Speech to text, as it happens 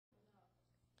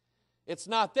It's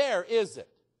not there, is it?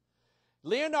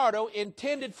 Leonardo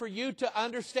intended for you to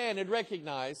understand and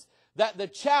recognize that the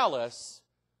chalice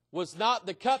was not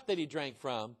the cup that he drank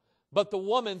from, but the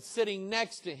woman sitting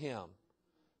next to him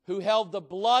who held the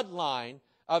bloodline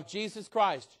of Jesus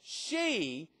Christ.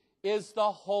 She is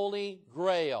the Holy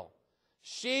Grail.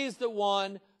 She's the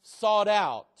one sought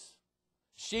out.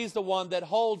 She's the one that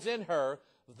holds in her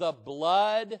the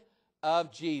blood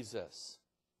of Jesus.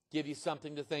 Give you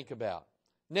something to think about.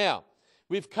 Now,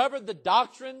 we've covered the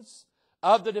doctrines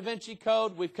of the DaVinci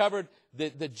Code. We've covered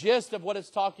the gist of what it's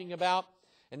talking about.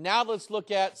 And now let's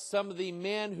look at some of the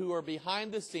men who are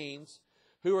behind the scenes,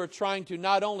 who are trying to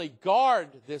not only guard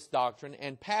this doctrine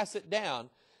and pass it down,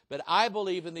 but I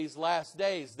believe in these last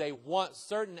days they want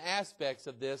certain aspects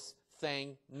of this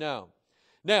thing known.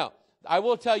 Now, I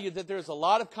will tell you that there's a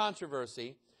lot of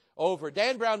controversy over,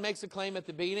 Dan Brown makes a claim at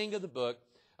the beginning of the book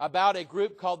about a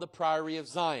group called the Priory of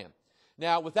Zion.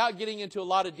 Now, without getting into a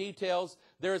lot of details,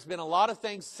 there's been a lot of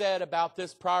things said about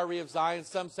this Priory of Zion.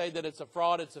 Some say that it's a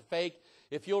fraud, it's a fake.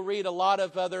 If you'll read a lot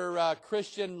of other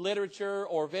Christian literature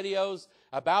or videos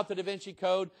about the DaVinci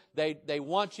Code, they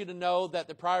want you to know that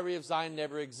the Priory of Zion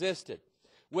never existed.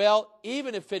 Well,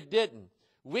 even if it didn't,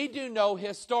 we do know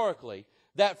historically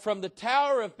that from the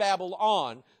Tower of Babel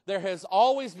on, there has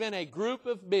always been a group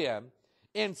of men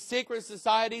in secret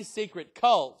societies, secret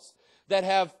cults, that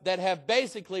have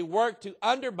basically worked to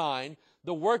undermine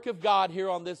the work of God here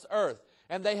on this earth.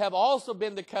 And they have also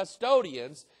been the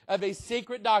custodians of a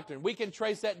secret doctrine. We can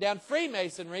trace that down.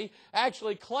 Freemasonry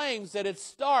actually claims that it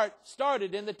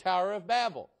started in the Tower of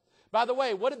Babel. By the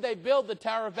way, what did they build the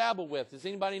Tower of Babel with? Does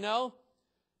anybody know?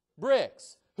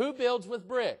 Bricks. Who builds with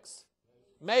bricks?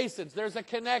 Masons. There's a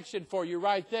connection for you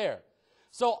right there.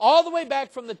 So all the way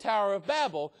back from the Tower of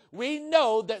Babel, we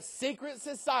know that secret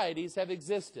societies have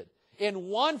existed in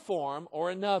one form or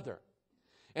another.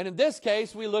 And in this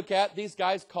case, we look at these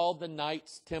guys called the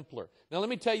Knights Templar. Now, let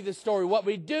me tell you the story. What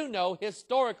we do know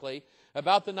historically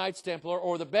about the Knights Templar,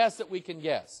 or the best that we can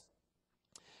guess.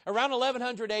 Around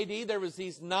 1100 AD, there was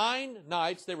these 9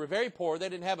 knights. They were very poor. They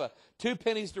didn't have 2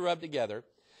 pennies to rub together.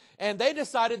 And they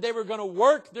decided they were going to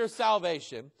work their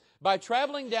salvation by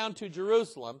traveling down to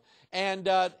Jerusalem and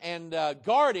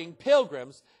guarding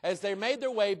pilgrims as they made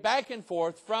their way back and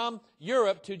forth from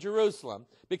Europe to Jerusalem,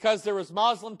 because there was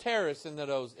Muslim terrorists in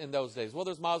those days. Well,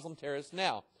 there's Muslim terrorists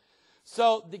now.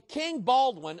 So the King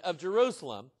Baldwin of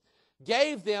Jerusalem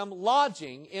gave them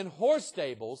lodging in horse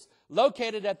stables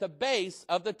located at the base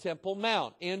of the Temple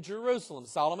Mount in Jerusalem,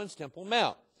 Solomon's Temple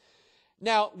Mount.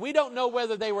 Now, we don't know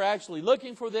whether they were actually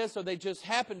looking for this or they just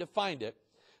happened to find it,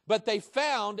 but they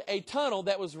found a tunnel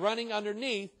that was running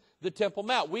underneath the Temple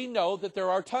Mount. We know that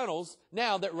there are tunnels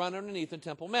now that run underneath the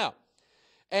Temple Mount.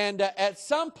 And at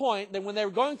some point, when they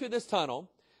were going through this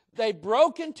tunnel, they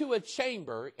broke into a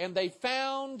chamber and they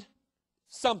found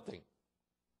something.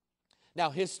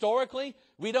 Now, historically,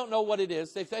 we don't know what it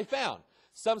is that they found.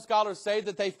 Some scholars say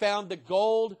that they found the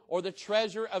gold or the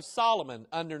treasure of Solomon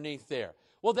underneath there.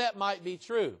 Well, that might be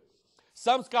true.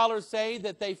 Some scholars say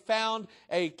that they found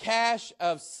a cache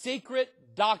of secret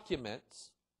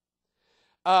documents,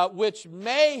 which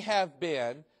may have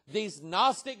been these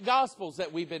Gnostic Gospels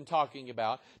that we've been talking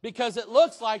about, because it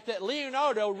looks like that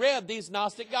Leonardo read these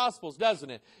Gnostic Gospels, doesn't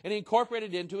it? And he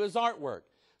incorporated it into his artwork.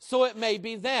 So it may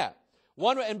be that.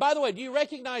 And by the way, do you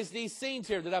recognize these scenes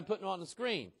here that I'm putting on the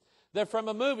screen? They're from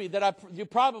a movie that you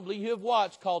probably have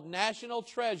watched called National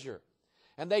Treasure.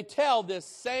 And they tell this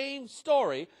same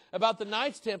story about the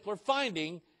Knights Templar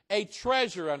finding a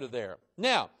treasure under there.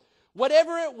 Now,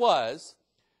 whatever it was,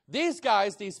 these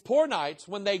guys, these poor knights,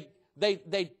 when they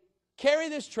carry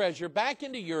this treasure back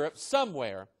into Europe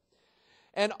somewhere,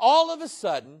 and all of a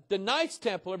sudden, the Knights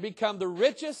Templar become the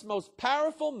richest, most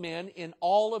powerful men in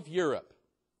all of Europe.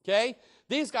 Okay?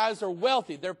 These guys are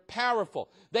wealthy. They're powerful.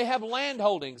 They have land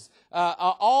holdings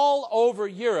all over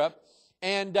Europe.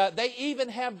 And they even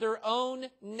have their own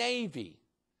navy.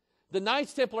 The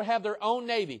Knights Templar have their own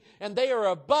navy. And they are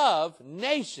above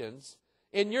nations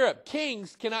in Europe.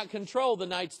 Kings cannot control the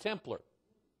Knights Templar.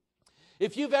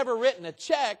 If you've ever written a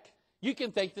check, you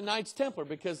can thank the Knights Templar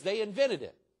because they invented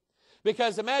it.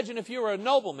 Because imagine if you were a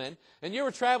nobleman and you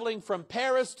were traveling from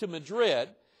Paris to Madrid,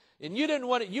 and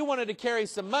you wanted to carry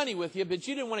some money with you, but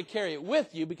you didn't want to carry it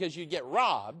with you because you'd get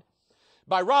robbed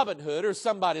by Robin Hood or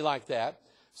somebody like that.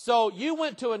 So you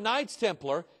went to a Knights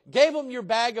Templar, gave them your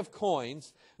bag of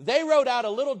coins. They wrote out a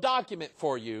little document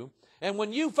for you. And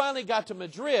when you finally got to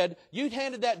Madrid, you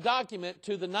handed that document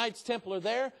to the Knights Templar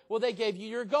there. Well, they gave you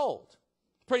your gold.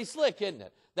 Pretty slick, isn't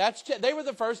it? They were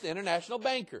the first international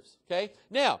bankers. Okay.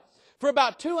 Now, For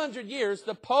about 200 years,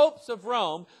 the popes of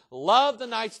Rome loved the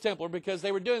Knights Templar because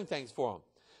they were doing things for them.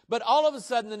 But all of a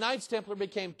sudden, the Knights Templar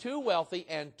became too wealthy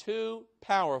and too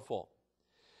powerful.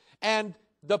 And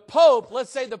the Pope,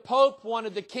 let's say the Pope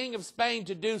wanted the King of Spain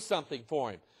to do something for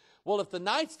him. Well, if the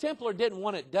Knights Templar didn't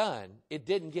want it done, it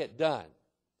didn't get done.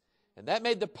 And that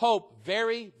made the Pope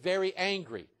very, very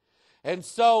angry. And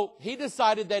so he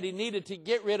decided that he needed to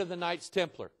get rid of the Knights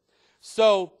Templar.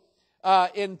 So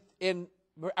in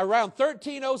around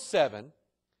 1307,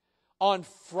 on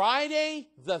Friday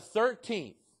the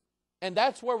 13th, and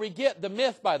that's where we get the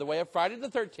myth, by the way, of Friday the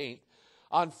 13th.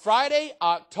 On Friday,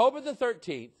 October the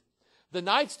 13th, the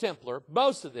Knights Templar,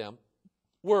 most of them,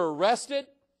 were arrested.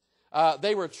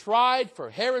 They were tried for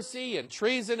heresy and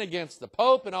treason against the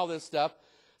Pope and all this stuff.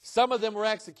 Some of them were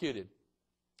executed.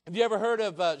 Have you ever heard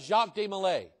of Jacques de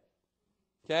Molay?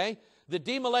 Okay? The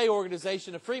de Molay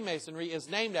organization of Freemasonry is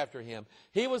named after him.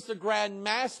 He was the Grand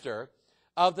Master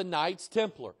of the Knights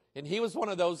Templar. And he was one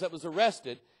of those that was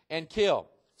arrested and killed.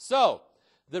 So,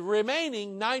 the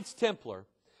remaining Knights Templar,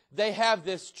 they have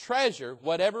this treasure,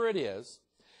 whatever it is,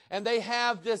 and they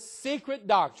have this secret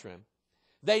doctrine.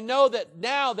 They know that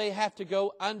now they have to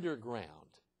go underground.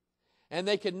 And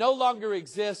they can no longer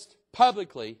exist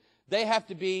publicly. They have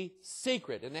to be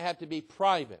secret and they have to be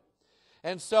private.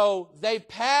 And so they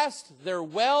passed their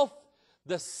wealth,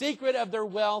 the secret of their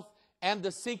wealth, and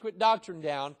the secret doctrine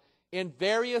down in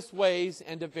various ways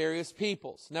and to various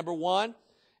peoples. Number one,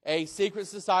 a secret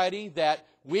society that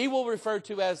we will refer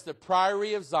to as the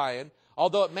Priory of Zion,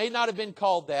 although it may not have been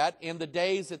called that in the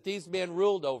days that these men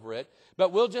ruled over it,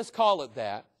 but we'll just call it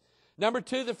that. Number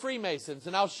two, the Freemasons,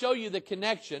 and I'll show you the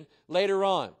connection later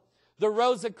on. The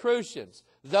Rosicrucians,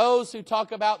 those who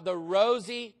talk about the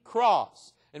Rosy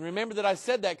Cross. And remember that I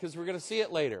said that because we're going to see it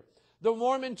later. The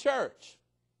Mormon Church.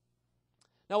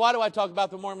 Now, why do I talk about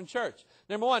the Mormon Church?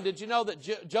 Number one, did you know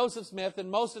that Joseph Smith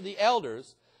and most of the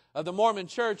elders of the Mormon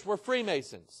Church were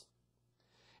Freemasons?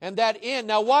 And that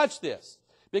now watch this,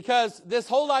 because this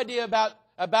whole idea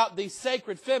about the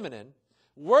sacred feminine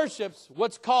worships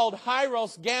what's called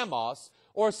hieros gamos,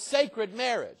 or sacred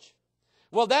marriage.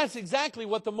 Well, that's exactly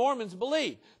what the Mormons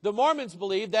believe. The Mormons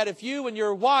believe that if you and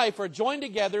your wife are joined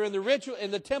together in the ritual,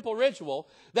 in the temple ritual,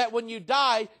 that when you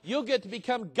die, you'll get to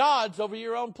become gods over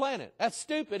your own planet. That's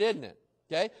stupid, isn't it?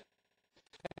 Okay?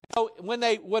 So when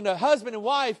a husband and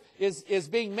wife is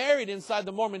being married inside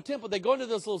the Mormon temple, they go into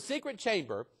this little secret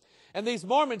chamber, and these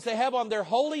Mormons, they have on their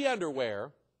holy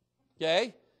underwear.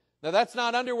 Okay? Now that's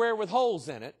not underwear with holes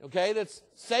in it. Okay? That's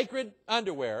sacred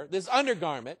underwear, this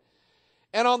undergarment.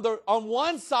 And on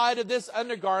one side of this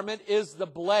undergarment is the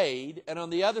blade, and on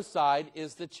the other side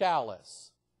is the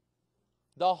chalice,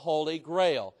 the Holy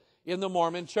Grail in the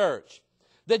Mormon Church.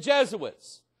 The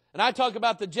Jesuits, and I talk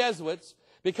about the Jesuits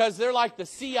because they're like the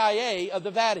CIA of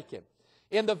the Vatican.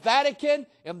 In the Vatican,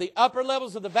 in the upper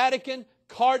levels of the Vatican,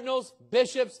 cardinals,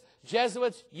 bishops,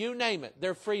 Jesuits, you name it,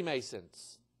 they're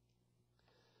Freemasons.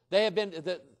 They have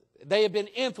been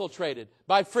infiltrated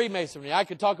by Freemasonry. I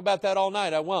could talk about that all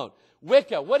night. I won't.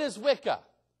 Wicca. What is Wicca?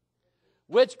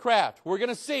 Witchcraft. We're going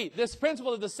to see this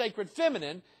principle of the sacred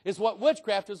feminine is what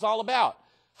witchcraft is all about.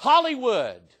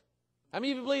 Hollywood. How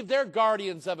many of you believe they're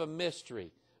guardians of a mystery,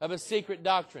 of a secret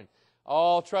doctrine?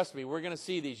 Oh, trust me, we're going to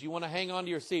see these. You want to hang on to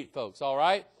your seat, folks, all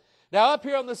right? Now, up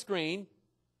here on the screen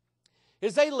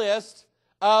is a list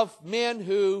of men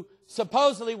who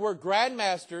supposedly were grand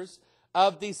masters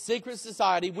of the secret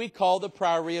society we call the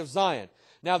Priory of Zion.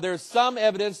 Now, there's some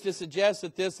evidence to suggest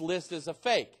that this list is a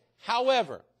fake.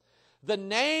 However, the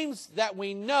names that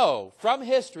we know from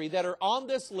history that are on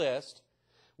this list,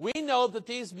 we know that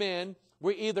these men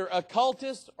were either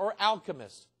occultists or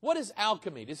alchemists. What is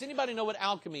alchemy? Does anybody know what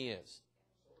alchemy is?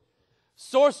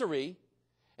 Sorcery.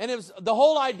 And it was, the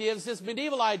whole idea is this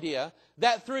medieval idea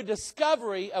that through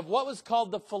discovery of what was called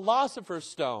the Philosopher's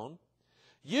Stone,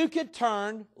 you could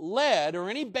turn lead or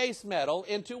any base metal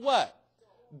into what?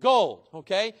 Gold,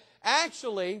 okay?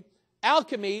 Actually,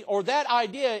 alchemy, or that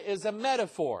idea, is a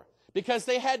metaphor because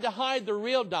they had to hide the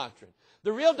real doctrine.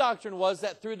 The real doctrine was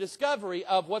that through discovery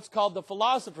of what's called the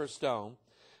Philosopher's Stone,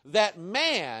 that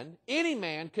man, any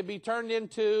man, could be turned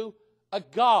into a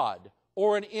god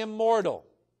or an immortal.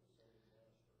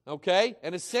 Okay?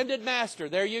 An ascended master.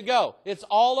 There you go. It's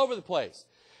all over the place.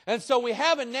 And so we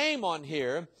have a name on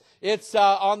here. It's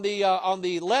on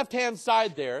the left-hand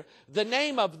side there, the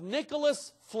name of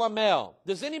Nicholas Flamel.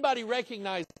 Does anybody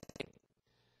recognize him?